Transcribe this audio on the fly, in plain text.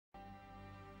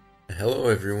Hello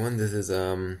everyone, this is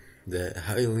the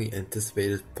highly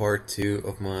anticipated part 2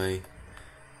 of my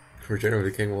Return of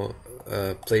the King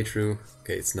playthrough.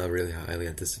 Okay, it's not really highly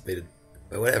anticipated,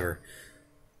 but whatever.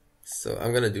 So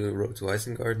I'm gonna do Road to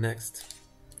Isengard next.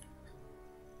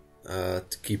 To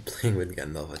keep playing with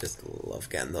Gandalf. I just love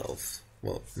Gandalf.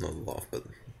 Well, not love, but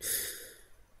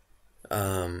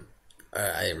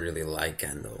I really like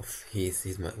Gandalf.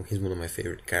 He's one of my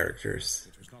favorite characters.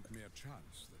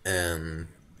 And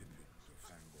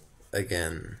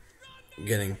again,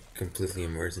 getting completely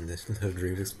immersed in this little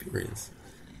dream experience.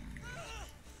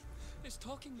 It's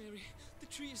talking, Mary. The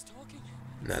tree is talking.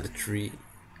 Not a tree.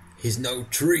 He's no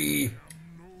tree.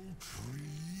 No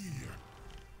tree.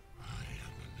 I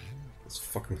am an ant. It's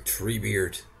fucking tree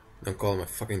beard. Don't call him a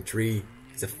fucking tree.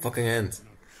 He's a fucking ant.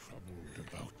 Troubled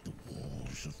about the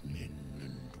wars of men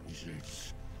and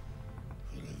wizards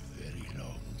for a very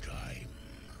long time.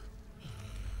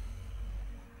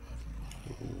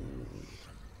 Something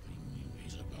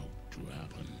is about to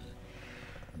happen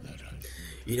that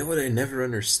You know what I never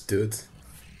understood?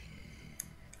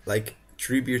 Like,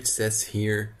 Treebeard says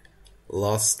here,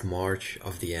 Lost March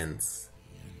of the Ents.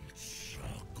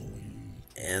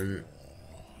 And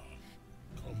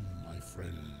come, my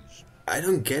friends. I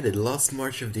don't get it, Lost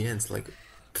March of the Ents, like,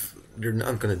 they're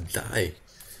not gonna die.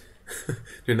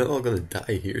 They're not all gonna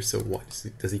die here, so why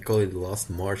does he call it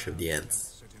Lost March of the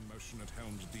Ents? Set in motion at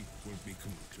Helm's Deep will be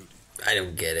concluded. I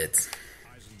don't get it.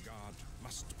 Isengard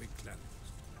must be cleansed.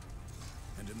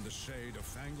 And in the shade of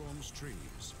Fangorn's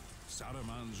trees,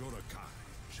 Saruman's Urukai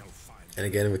shall find. And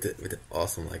again with the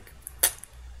awesome, like,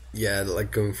 yeah,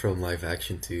 like going from live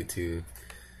action to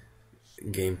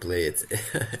gameplay,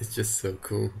 it's just so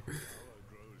cool.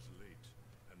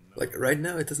 Like right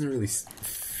now it doesn't really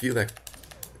feel like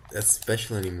that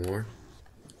special anymore,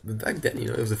 but back then, you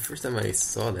know, it was the first time I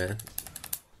saw that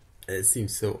and it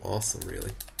seemed so awesome,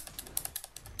 really.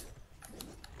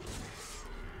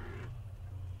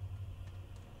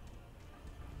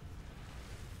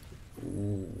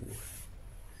 Ooh.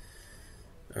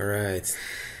 Alright,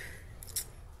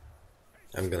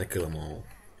 I'm gonna kill them all.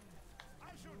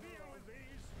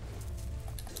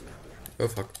 Oh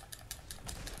fuck.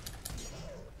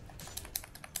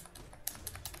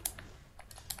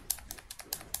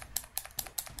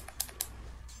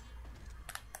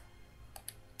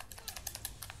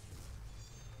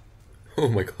 Oh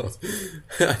my god,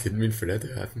 I didn't mean for that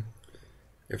to happen.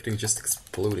 Everything's just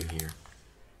exploding here.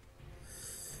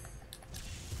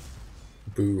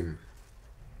 Boom.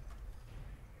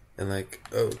 And like,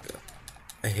 oh god,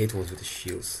 I hate ones with the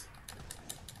shields.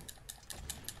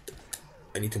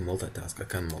 I need to multitask, I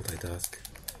can't multitask.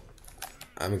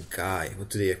 I'm a guy, what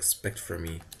do they expect from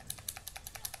me?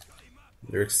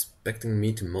 They're expecting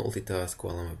me to multitask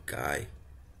while I'm a guy.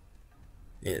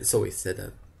 Yeah, it's always said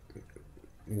that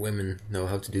women know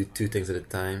how to do two things at a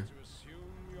time.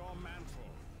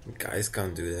 Guys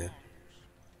can't do that.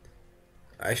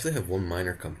 I actually have one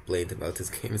minor complaint about this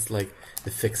game. It's like the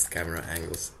fixed camera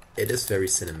angles. It is very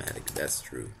cinematic, that's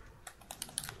true.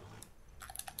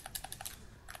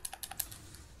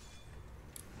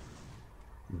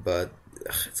 But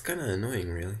it's kind of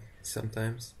annoying, really,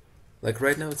 sometimes. Like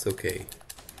right now it's okay.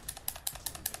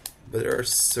 But there are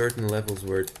certain levels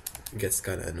where it gets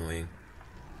kind of annoying.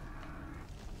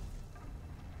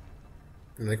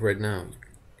 Like right now,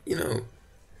 you know,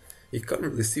 you can't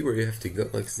really see where you have to go,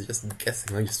 like it's just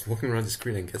guessing, like just walking around the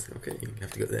screen and guessing, okay, you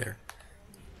have to go there.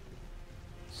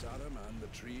 Saruman, the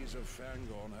trees of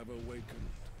Fangorn have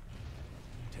awakened.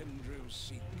 Tendrils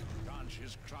seek,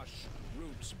 branches crush,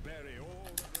 roots bury all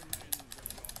that remains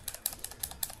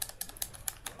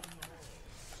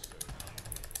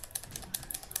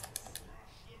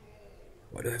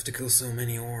of Why do I have to kill so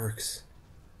many orcs?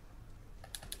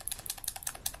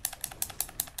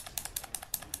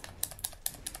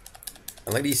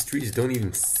 And like these trees don't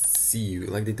even see you,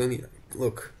 like they don't even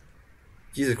look.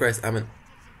 Jesus Christ, I'm an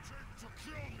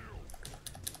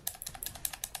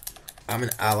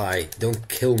ally. Don't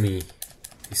kill me,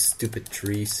 you stupid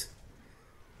trees.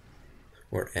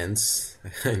 Or ants.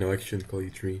 I know I shouldn't call you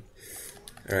tree.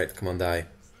 Alright, come on, die.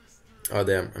 Oh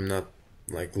damn, I'm not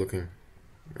like looking.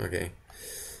 Okay.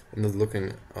 I'm not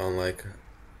looking on like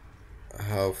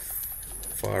how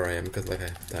far I am because like I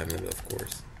have time limit, of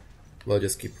course. Well, I'll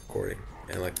just keep recording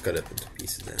and like cut it into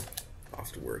pieces then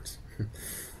afterwards.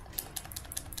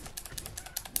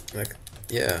 Like,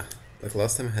 yeah, like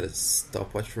last time I had a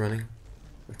stopwatch running,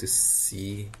 like to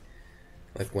see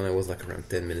like when I was like around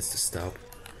 10 minutes to stop.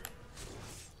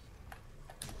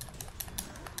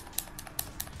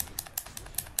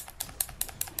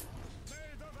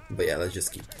 But yeah, let's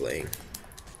just keep playing.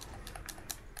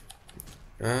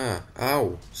 Ah,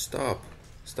 ow, stop.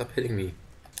 Stop hitting me.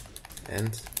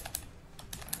 And...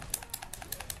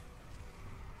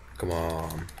 Come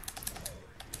on.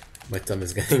 My thumb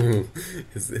is getting...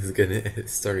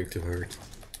 is starting to hurt.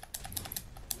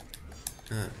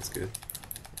 Ah, that's good.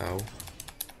 Ow.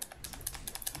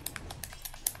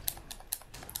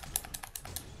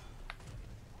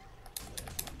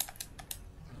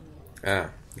 Ah,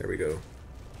 there we go.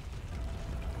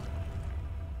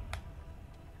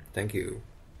 Thank you.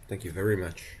 Thank you very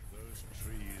much. Those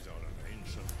trees are an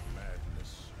ancient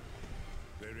madness.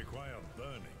 They require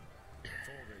burning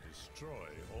before they destroy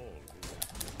all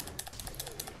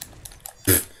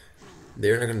who...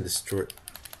 They're not gonna destroy...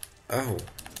 Oh.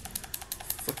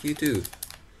 Fuck you too.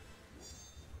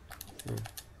 Oh.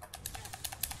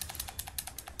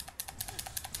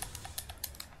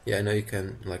 Yeah, I know you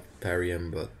can like parry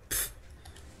him, but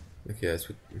okay, it's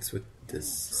with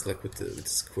this. It's like with the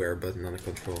square button on a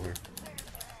controller.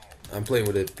 I'm playing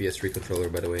with a PS3 controller,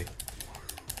 by the way.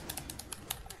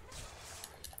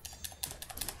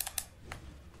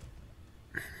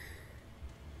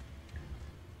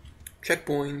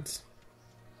 Checkpoint.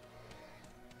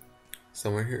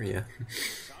 Somewhere here, yeah.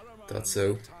 Thought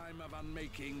so. Time of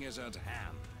unmaking is at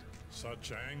hand.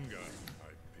 Such anger,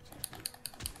 I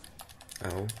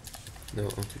pity. Ow. No,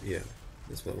 yeah,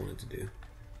 that's what I wanted to do.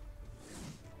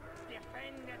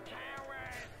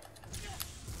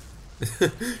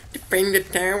 Defend the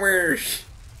towers!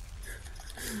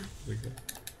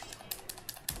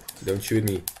 Don't shoot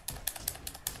me,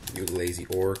 you lazy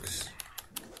orcs.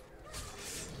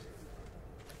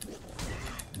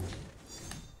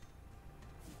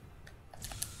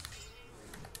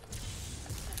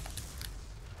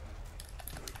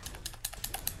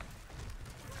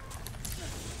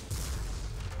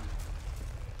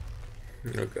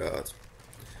 Oh god.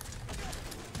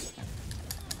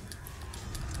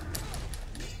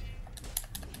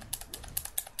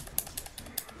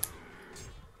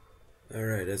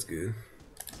 Alright, that's good.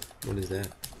 What is that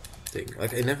thing?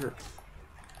 Like, I never,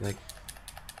 like,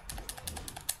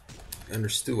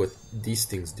 understood what these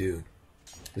things do.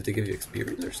 Did they give you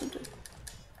experience or something?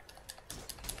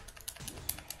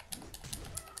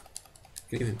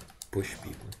 You can even push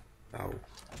people. Ow.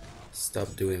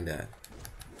 Stop doing that.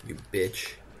 You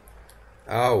bitch.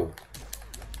 Ow!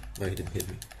 No, he didn't hit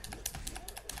me.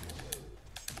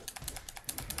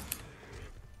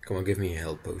 Come on, give me a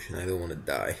health potion. I don't want to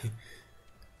die.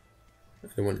 I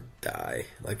don't want to die.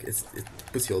 Like, it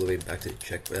puts you all the way back to the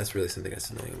check, but that's really something that's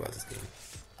annoying about this game.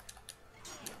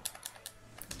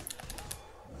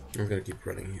 I'm gonna keep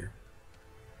running here.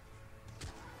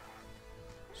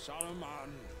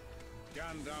 Saruman,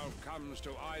 Gandalf comes to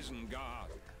Isengard.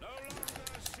 No longer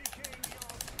seeking your counsel.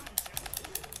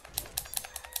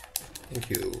 Thank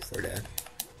you for that.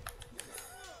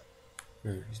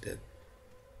 Oh, he's dead.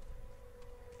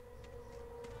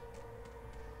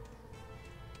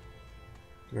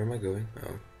 Where am I going?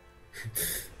 Oh.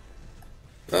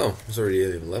 Oh, it's already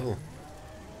at a level.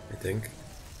 I think.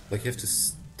 Like, you have to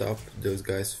stop those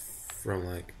guys from,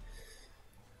 like...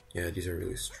 Yeah, these are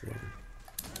really strong.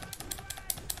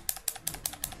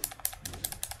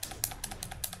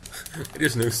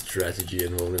 There's no strategy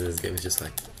involved in this game, it's just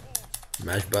like...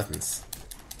 mash buttons.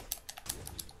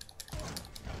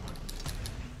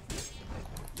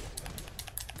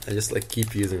 I just, like,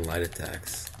 keep using light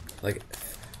attacks. Like...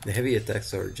 The heavy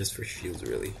attacks are just for shields,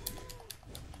 really.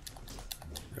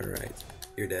 Alright,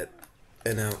 you're dead.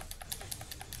 And now...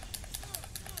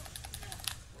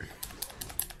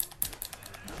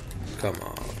 Come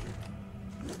on.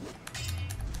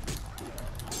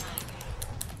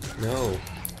 No.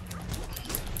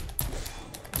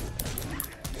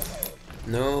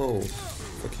 No.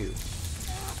 Fuck you.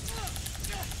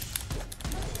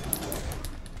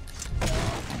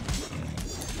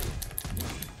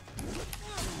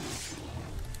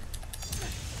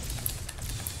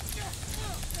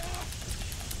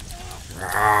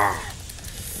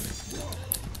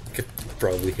 You could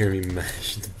probably hear me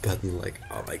mash the button like,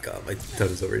 oh my god, my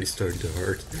thumb's already starting to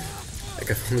hurt.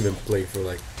 Like, I've only been playing for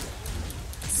like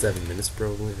 7 minutes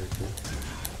probably.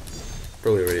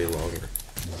 Probably already longer.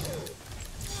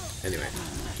 Anyway,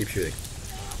 keep shooting.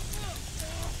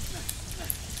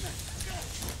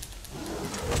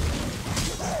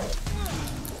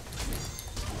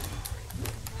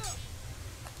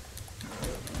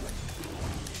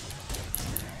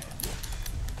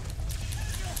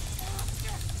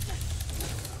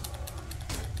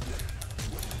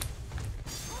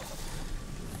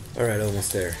 Alright,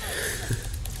 almost there.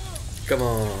 Come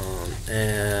on.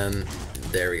 And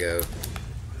there we go.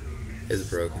 It's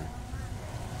broken.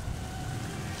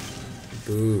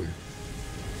 Boom.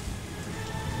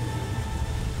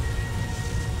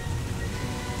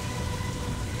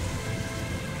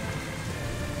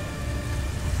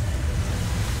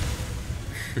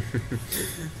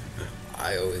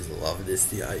 I always love this.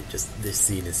 This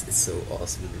scene is so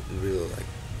awesome. Really like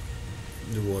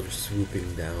the water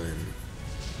swooping down and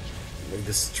like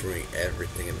destroying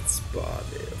everything in its spot.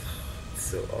 It's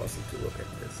so awesome to look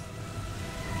at this.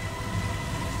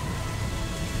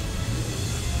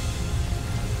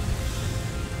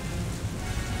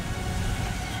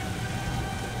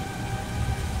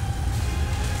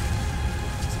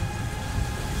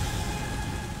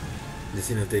 This,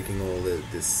 you know, taking all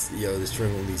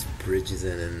destroying all these bridges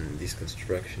and these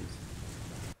constructions.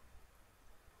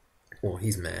 Well,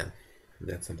 he's mad.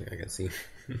 That's something I can see.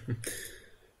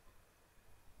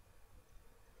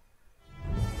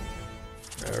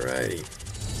 Alrighty.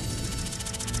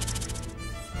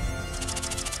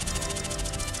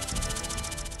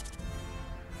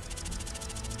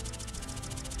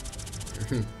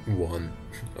 One.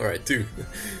 Alright, two.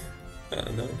 Now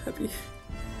I'm happy.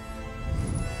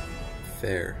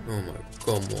 Fair. Oh my,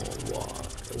 come on, wow,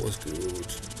 that was good.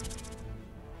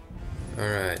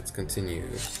 Alright, let's continue.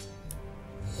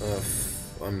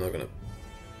 I'm not gonna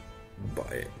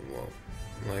buy it. Well,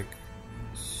 like,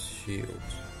 shields.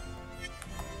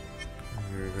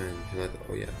 Revenge,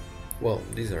 oh yeah. Well,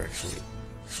 these are actually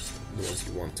the ones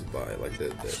you want to buy, like the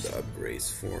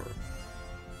upgrades for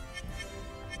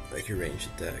like your ranged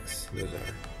attacks. Those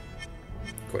are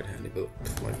quite handy, but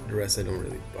like the rest I don't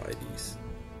really buy these.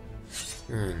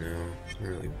 Oh no, I don't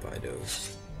really buy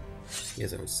those.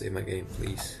 Yes, I want to save my game,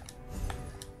 please.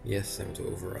 Yes, I want to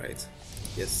override.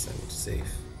 Yes, I want to save.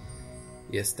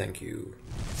 Yes, thank you.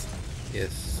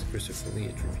 Yes, Christopher Lee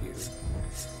interview.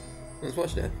 Let's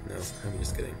watch that. No, I'm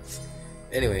just kidding.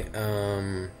 Anyway,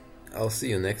 I'll see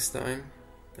you next time,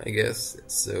 I guess.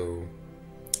 So,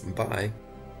 bye.